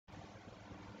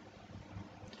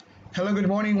Hello, good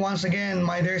morning once again,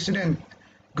 my dear student.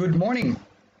 Good morning.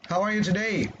 How are you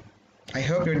today? I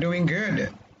hope you're doing good.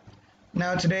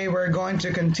 Now, today we're going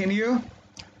to continue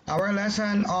our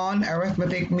lesson on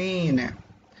arithmetic mean.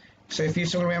 So, if you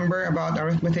still remember about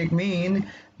arithmetic mean,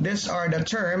 these are the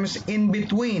terms in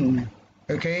between.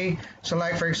 Okay, so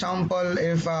like for example,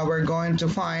 if we're going to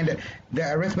find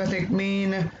the arithmetic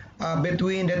mean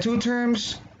between the two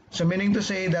terms, so meaning to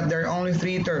say that there are only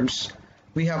three terms.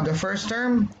 We have the first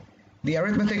term, the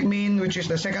arithmetic mean, which is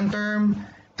the second term,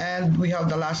 and we have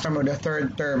the last term or the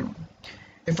third term.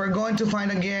 If we're going to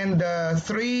find again the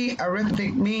three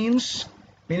arithmetic means,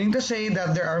 meaning to say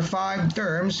that there are five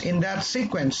terms in that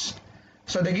sequence.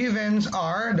 So the givens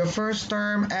are the first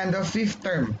term and the fifth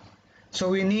term. So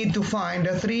we need to find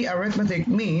the three arithmetic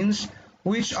means,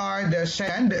 which are the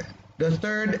second, the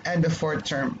third, and the fourth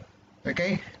term.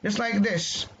 Okay, just like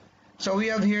this. So we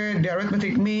have here the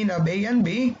arithmetic mean of A and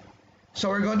B. So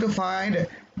we're going to find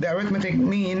the arithmetic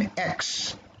mean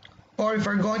x. Or if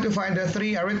we're going to find the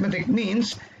three arithmetic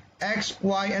means, x,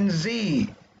 y, and z.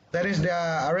 That is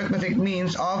the arithmetic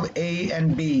means of A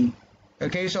and B.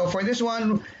 Okay, so for this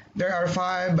one, there are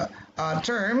five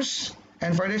terms.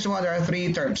 And for this one, there are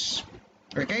three terms.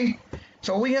 Okay,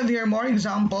 so we have here more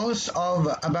examples of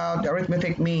about the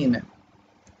arithmetic mean.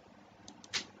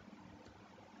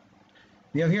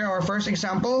 We have here our first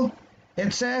example.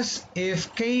 It says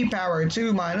if k power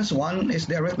 2 minus 1 is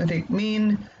the arithmetic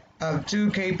mean of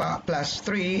 2k plus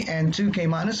 3 and 2k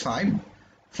minus 5,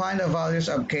 find the values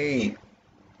of k.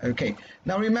 Okay,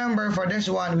 now remember for this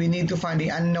one we need to find the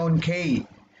unknown k.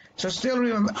 So still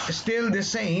the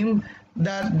same,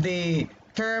 that the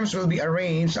terms will be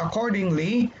arranged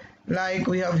accordingly. Like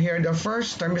we have here, the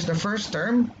first term is the first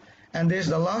term, and this is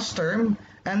the last term,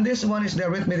 and this one is the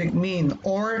arithmetic mean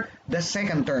or the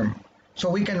second term. So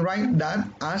we can write that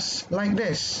as like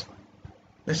this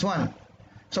one.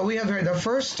 So we have here the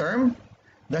first term,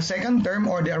 the second term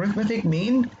or the arithmetic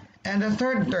mean, and the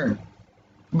third term.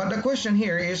 But the question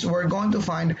here is we're going to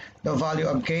find the value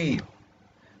of k.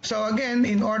 So again,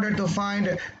 in order to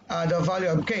find the value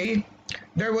of k,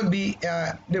 there would be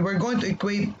we're going to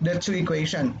equate the two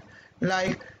equations.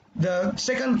 Like the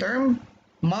second term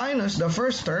minus the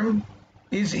first term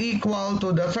is equal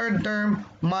to the third term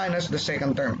minus the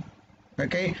second term.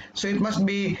 Okay, so it must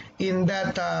be in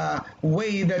that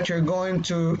way that you're going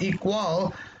to get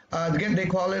the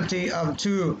equality of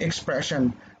two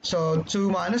expression. So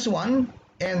 2 minus 1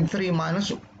 and 3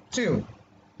 minus 2.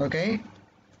 Okay,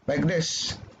 like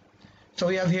this. So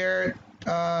we have here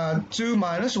 2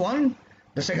 minus 1,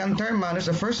 the second term minus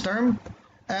the first term,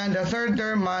 and the third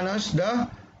term minus the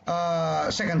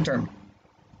second term.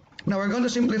 Now we're going to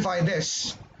simplify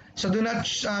this. So do not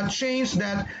change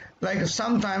that. Like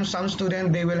sometimes some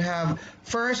students, they will have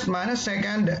first minus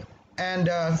second and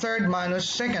third minus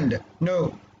second.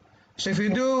 No. So if you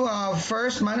do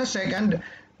first minus second,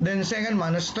 then second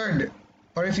minus third.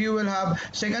 Or if you will have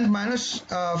second minus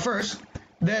first,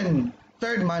 then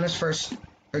third minus first.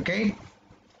 Okay.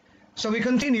 So we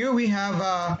continue. We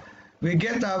have we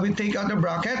take out the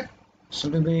bracket. So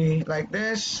it will be like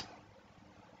this.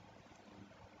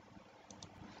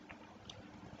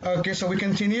 Okay. So we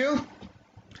continue.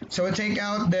 So we take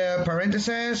out the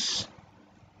parentheses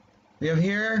we have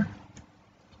here.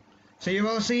 So you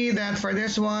will see that for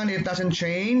this one it doesn't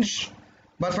change,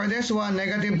 but for this one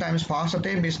negative times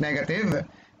positive is negative,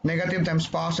 negative times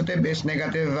positive is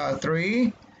negative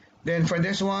 3. Then for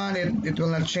this one it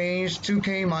will not change,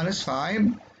 2k minus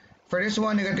 5. For this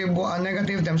one negative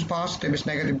times positive is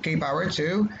negative k power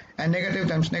 2, and negative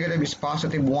times negative is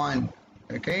positive 1.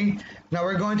 Okay, now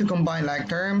we're going to combine like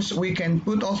terms. We can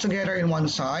put all together in one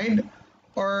side,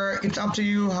 or it's up to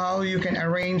you how you can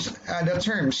arrange the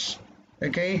terms.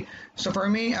 Okay, so for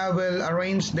me, I will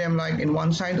arrange them like in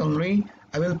one side only.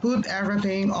 I will put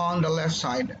everything on the left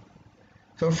side.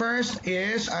 So first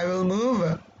is I will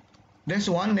move this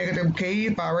one, negative k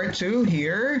power 2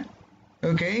 here.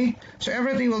 Okay, so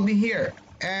everything will be here,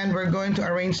 and we're going to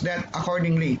arrange that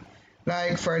accordingly,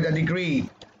 like for the degree.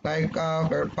 Like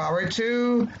power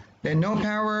 2, then no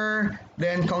power,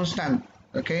 then constant.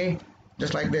 Okay,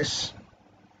 just like this.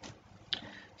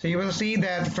 So you will see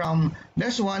that from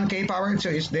this one, k power 2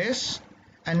 is this,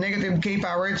 and negative k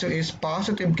power 2 is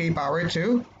positive k power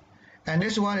 2, and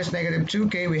this one is negative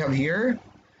 2k we have here,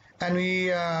 and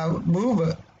we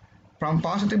move from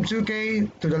positive 2k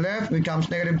to the left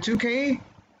becomes negative 2k,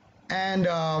 and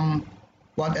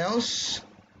what else?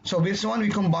 So this one we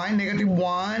combine, negative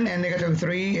 1 and negative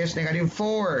 3 is negative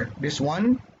 4. This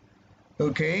one.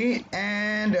 Okay,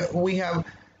 and we have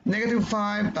Negative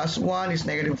 5 plus 1 is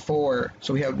negative 4.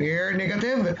 So we have here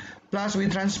negative, plus we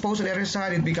transpose to the other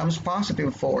side, it becomes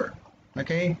positive 4.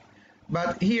 Okay?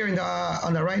 But here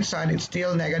on the right side, it's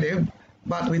still negative,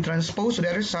 but we transpose to the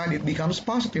other side, it becomes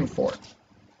positive 4.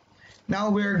 Now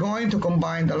we're going to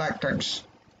combine the like terms.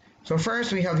 So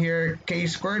first we have here k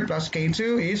squared plus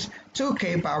k2 is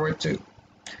 2k power 2.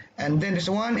 And then this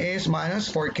one is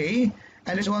minus 4k,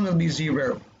 and this one will be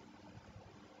 0.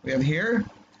 We have here,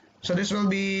 so this will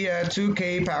be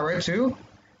 2k power 2.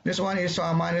 This one is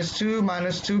minus 2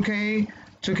 minus 2k,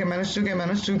 2k minus 2k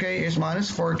minus 2k is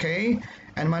minus 4k,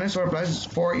 and minus 4 plus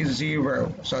 4 is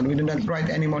 0. So we do not write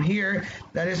anymore here,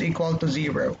 that is equal to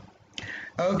 0.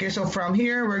 Okay, so from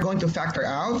here we're going to factor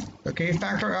out. Okay,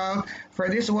 factor out. For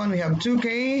this one we have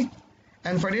 2k,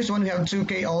 and for this one we have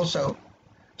 2k also.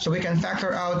 So we can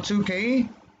factor out 2k,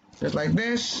 just like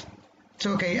this.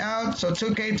 2k out, so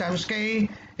 2k times k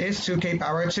is 2k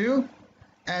power 2,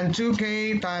 and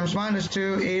 2k times minus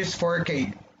 2 is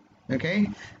 4k. Okay,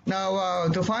 now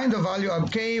to find the value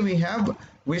of k,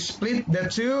 we split the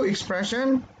two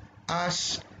expression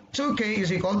as 2k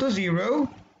is equal to 0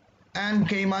 and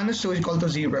k minus 2 is equal to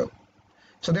 0.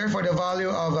 So therefore the value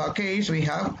of k's we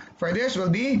have for this will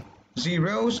be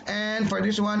zeros, and for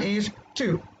this one is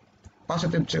 2,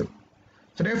 positive 2.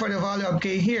 So therefore the value of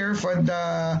k here for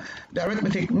the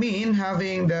arithmetic mean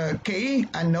having the k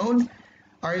unknown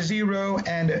are 0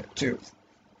 and 2.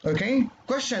 Okay,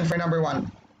 question for number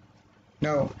 1.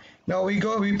 No. Now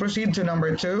we proceed to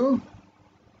number 2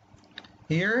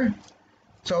 here.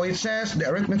 So it says the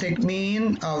arithmetic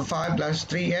mean of 5 plus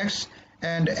 3x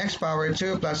and x power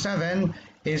 2 plus 7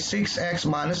 is 6x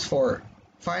minus 4.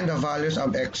 Find the values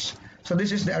of x. So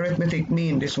this is the arithmetic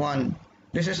mean, this one.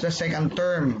 This is the second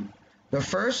term. The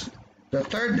first, the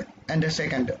third, and the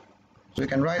second. So we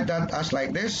can write that as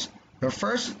like this. The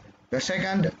first, the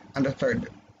second, and the third.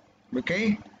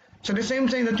 Okay? So the same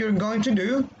thing that you're going to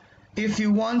do, if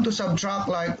you want to subtract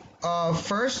like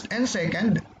first and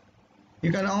second,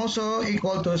 you can also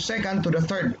equal to second to the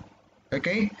third.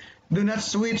 Okay? Do not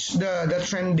switch the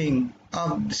trending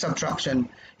of the subtraction.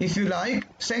 If you like,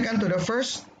 second to the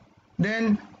first,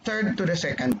 then third to the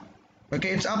second.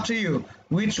 Okay, it's up to you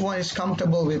which one is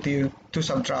comfortable with you to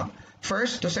subtract.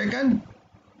 First to second,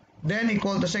 then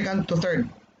equal to second to third,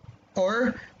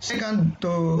 or second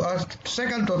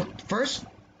to first,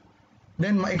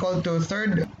 then equal to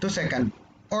third to second,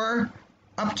 or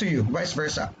up to you, vice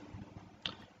versa.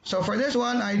 So for this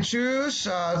one, I choose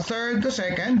third to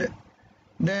second,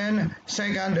 then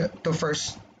second to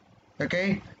first.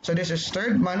 Okay, so this is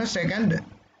third minus second,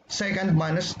 second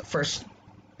minus first.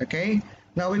 Okay,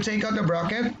 now we take out the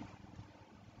bracket.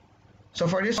 So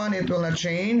for this one, it will not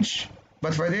change.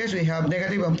 But for this, we have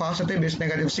negative and positive is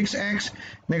negative 6x.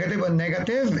 Negative and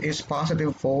negative is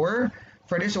positive 4.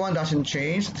 For this one, doesn't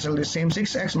change. It's still the same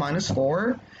 6x minus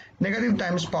 4. Negative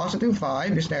times positive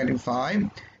 5 is negative 5.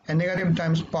 And negative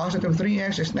times positive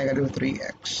 3x is negative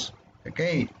 3x.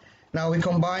 Okay. Now we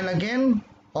combine again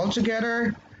all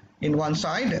together in one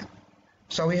side.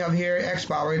 So we have here x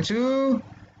power 2.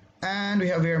 And we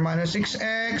have here minus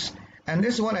 6x. And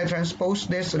this one, I transpose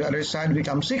this to the other side,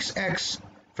 becomes 6x.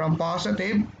 From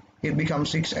positive, it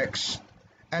becomes 6x.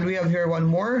 And we have here one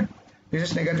more. This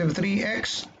is negative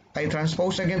 3x. I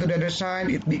transpose again to the other side,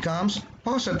 it becomes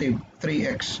positive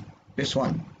 3x. This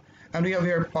one. And we have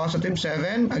here positive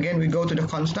 7. Again, we go to the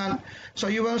constant. So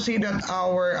you will see that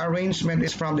our arrangement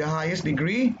is from the highest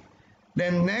degree.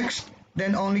 Then next,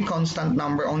 then only constant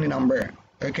number, only number.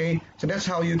 Okay, so that's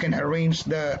how you can arrange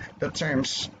the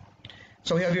terms.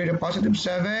 So we have here the positive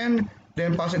 7,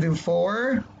 then positive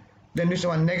 4, then this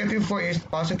one negative 4 is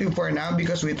positive 4 now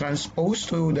because we transpose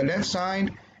to the left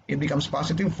side, it becomes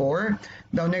positive 4.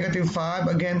 Now negative 5,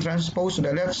 again transpose to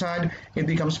the left side, it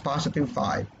becomes positive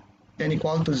 5, then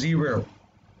equal to 0.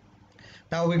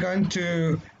 Now we're going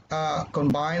to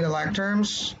combine the like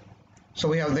terms. So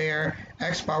we have there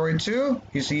x power 2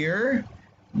 is here.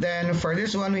 Then for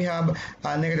this one, we have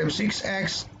negative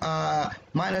 6x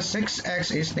minus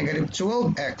 6x is negative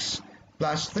 12x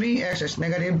plus 3x is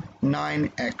negative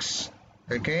 9x.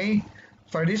 Okay.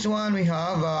 For this one, we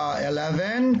have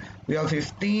 11, we have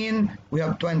 15, we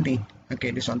have 20.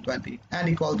 Okay, this one 20 and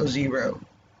equal to 0.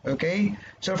 Okay.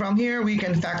 So from here, we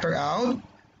can factor out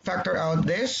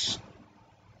this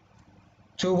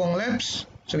 2 left.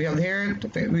 So we have here,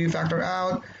 we factor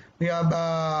out. We have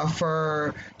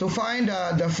to find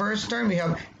the first term, we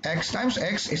have x times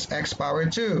x is x power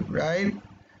 2, right?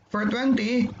 For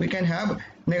 20, we can have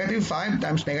negative 5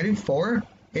 times negative 4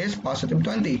 is positive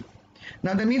 20.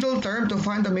 Now the middle term, to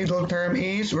find the middle term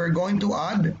is we're going to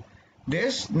add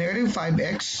this negative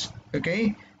 5x,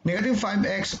 okay? negative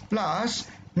 5x plus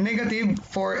negative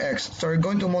 4x. So we're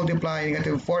going to multiply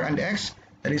negative 4 and x,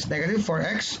 that is negative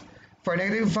 4x. For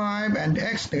negative 5 and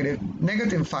x,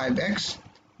 negative 5x.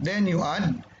 Then you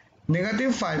add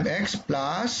negative 5x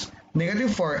plus negative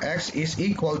 4x is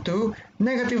equal to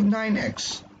negative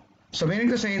 9x. So meaning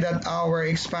to say that our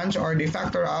expansion or the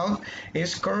factor out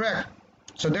is correct.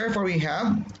 So therefore we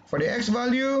have, for the x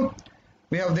value,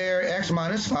 we have there x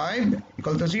minus 5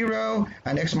 equal to 0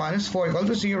 and x minus 4 equal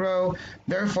to 0.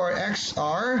 Therefore x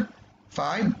are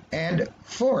 5 and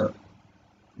 4.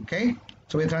 Okay,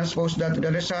 so we transpose that to the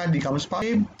other side, becomes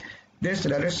positive. This to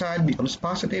the other side becomes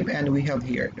positive, and we have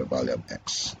here the value of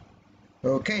x.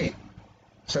 Okay,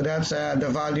 so that's the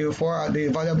value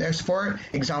of x for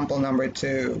example number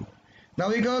 2. Now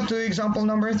we go to example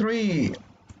number 3.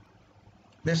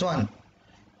 This one.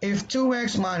 If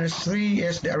 2x minus 3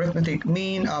 is the arithmetic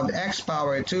mean of x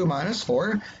power 2 minus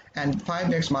 4 and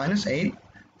 5x minus 8,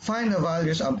 find the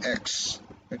values of x.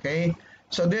 Okay,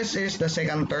 so this is the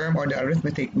second term or the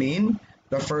arithmetic mean,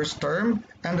 the first term,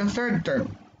 and the third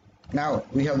term. Now,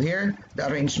 we have here the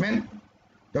arrangement,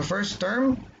 the first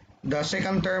term, the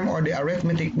second term or the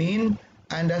arithmetic mean,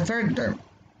 and the third term.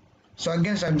 So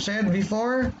again, as I've said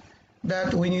before,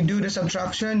 that when you do the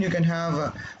subtraction, you can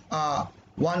have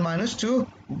 1 minus 2,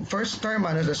 first term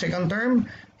minus the second term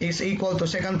is equal to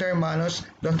second term minus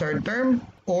the third term,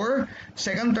 or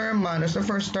second term minus the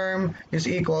first term is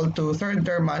equal to third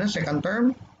term minus second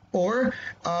term, or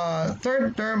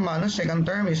third term minus second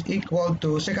term is equal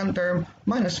to second term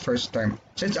minus first term.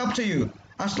 So it's up to you,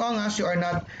 as long as you are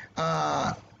not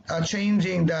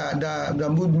changing the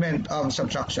movement of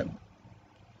subtraction.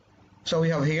 So we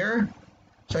have here,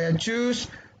 so I choose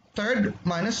third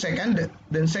minus second,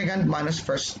 then second minus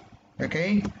first.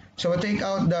 Okay, so we'll take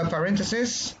out the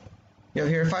parentheses. You have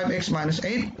here 5x minus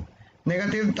 8.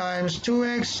 Negative times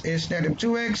 2x is negative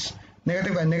 2x.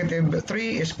 Negative and negative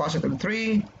 3 is positive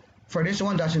 3. For this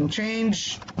one doesn't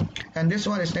change. And this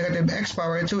one is negative x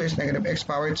power 2 is negative x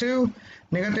power 2.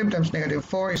 Negative times negative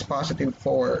 4 is positive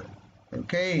 4.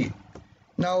 Okay,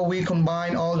 now we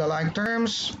combine all the like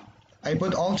terms. I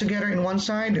put all together in one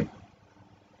side.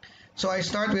 So I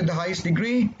start with the highest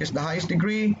degree, is the highest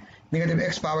degree, negative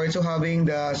x power 2 having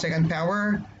the second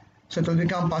power. So it will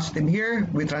become positive here.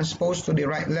 We transpose to the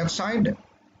left side.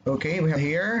 Okay, we have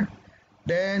here.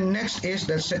 Then next is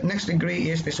the next degree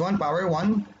is this one, power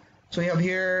 1. So we have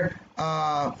here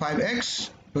 5x,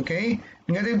 okay,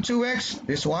 negative 2x,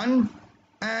 this one.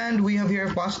 And we have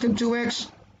here positive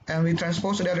 2x. And we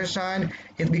transpose to the other side,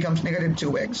 it becomes negative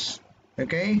 2x.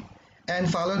 Okay, and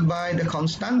followed by the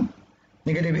constant.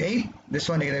 Negative 8, this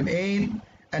one negative 8,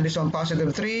 and this one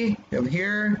positive 3, you have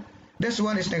here. This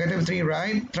one is negative 3,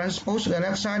 right? Transpose to the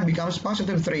left side becomes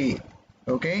positive 3,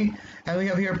 okay? And we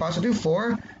have here positive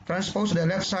 4, transpose to the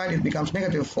left side, it becomes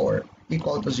negative 4,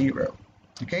 equal to 0,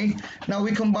 okay? Now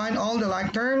we combine all the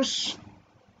like terms.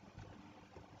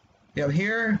 You have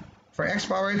here, for x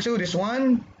power 2, this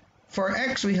one. For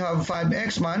x, we have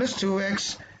 5x minus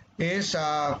 2x is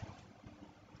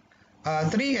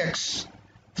 3x.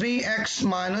 3x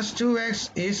minus 2x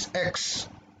is x.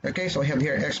 Okay, so we have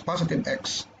here x, positive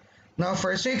x. Now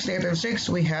for 6, negative 6,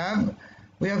 we have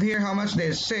here how much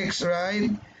this? 6, right?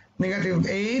 Negative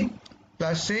 8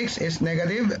 plus 6 is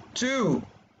negative 2.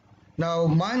 Now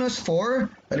minus 4,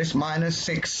 that is minus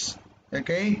 6.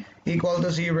 Okay, equal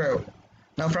to 0.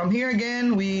 Now from here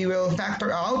again, we will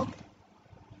factor out.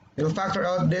 We will factor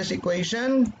out this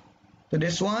equation to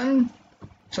this one.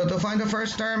 So to find the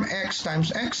first term, x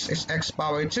times x is x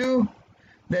power 2.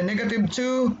 Then negative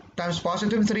 2 times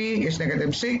positive 3 is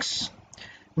negative 6.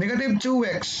 Negative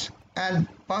 2x and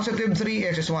positive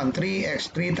 3x is 1.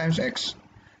 3x, 3 times x.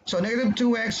 So negative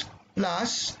 2x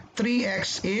plus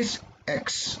 3x is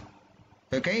x.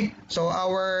 Okay, so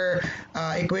our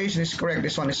equation is correct.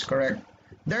 This one is correct.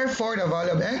 Therefore, the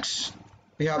value of x,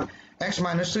 we have x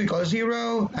minus 2 equals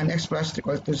 0 and x plus 3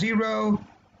 equals to 0.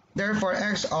 Therefore,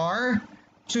 x are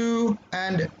 2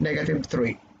 and negative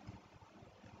 3.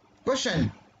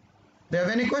 Question? Do you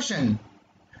have any question?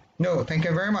 No, thank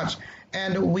you very much.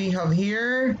 And we have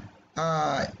here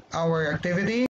our activity.